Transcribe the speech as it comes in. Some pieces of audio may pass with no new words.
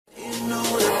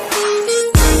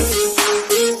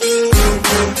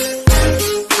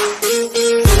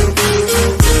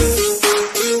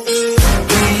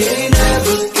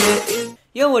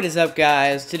What is up,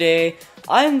 guys? Today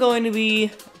I'm going to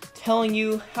be telling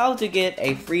you how to get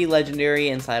a free legendary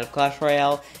inside of Clash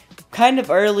Royale. Kind of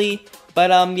early,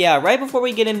 but yeah, right before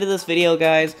we get into this video,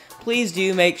 guys, please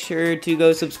do make sure to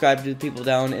go subscribe to the people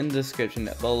down in the description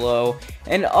below,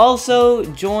 and also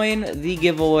join the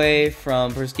giveaway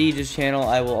from Prestige's channel.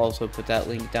 I will also put that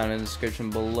link down in the description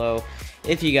below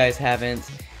if you guys haven't.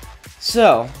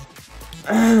 So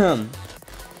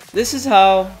this is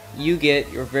how you get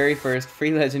your very first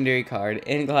free legendary card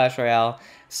in Clash Royale.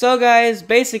 So guys,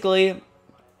 basically,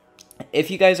 if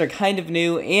you guys are kind of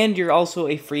new and you're also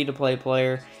a free-to-play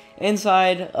player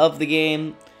inside of the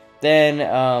game,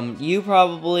 then you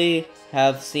probably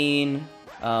have seen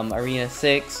Arena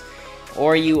 6,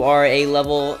 or you are a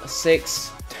level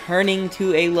 6 turning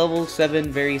to a level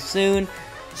 7 very soon.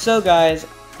 So guys,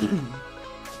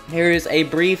 here is a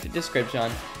brief description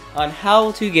on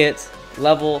how to get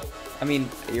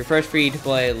your first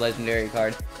free-to-play legendary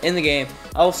card in the game.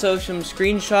 Also, some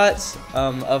screenshots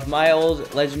of my old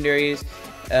legendaries,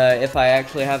 if I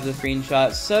actually have the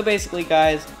screenshots. So basically,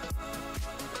 guys,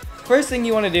 first thing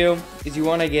you want to do is you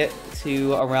want to get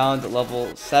to around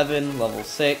level 7, level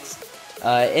 6.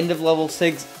 End of level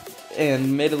 6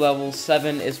 and mid level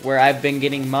 7 is where I've been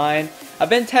getting mine. I've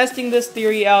been testing this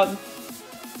theory out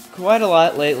quite a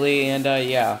lot lately, and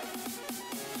yeah.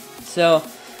 So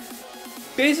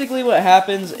basically what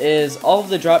happens is all of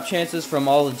the drop chances from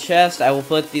all the chests, I will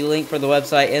put the link for the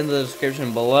website in the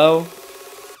description below.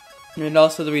 And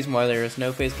also the reason why there is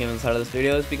no face cam inside of this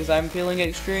video is because I'm feeling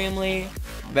extremely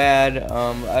bad.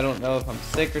 I don't know if I'm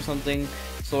sick or something,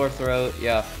 sore throat,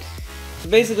 yeah. So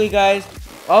basically, guys,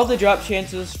 all the drop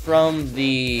chances from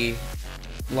the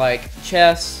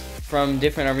chests from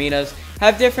different arenas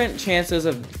have different chances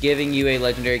of giving you a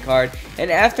legendary card, and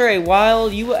after a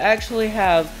while you will actually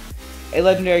have a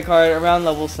legendary card around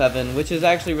level 7, which is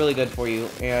actually really good for you.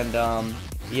 And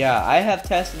yeah, I have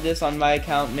tested this on my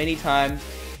account many times,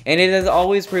 and it has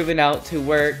always proven out to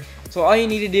work. So all you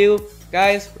need to do,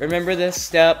 guys, remember this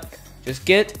step. Just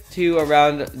get to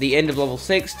around the end of level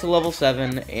 6 to level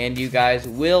 7, and you guys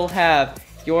will have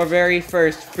your very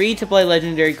first free-to-play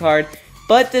legendary card.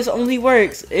 But this only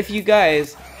works if you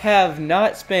guys have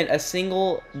not spent a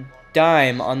single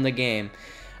dime on the game.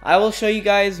 I will show you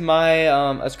guys my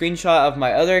a screenshot of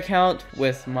my other account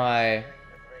with my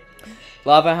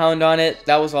Lava Hound on it.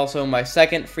 That was also my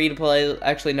second free-to-play.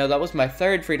 Actually, no, that was my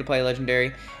third free-to-play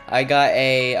legendary. I got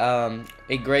a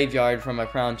graveyard from my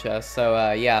crown chest.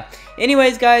 So yeah.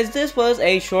 Anyways, guys, this was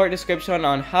a short description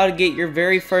on how to get your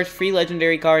very first free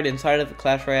legendary card inside of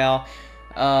Clash Royale.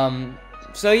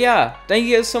 So yeah, thank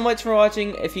you guys so much for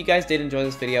watching. If you guys did enjoy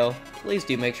this video, please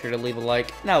do make sure to leave a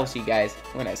like, and I will see you guys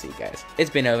when I see you guys. It's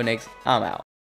been Ovanix. I'm out.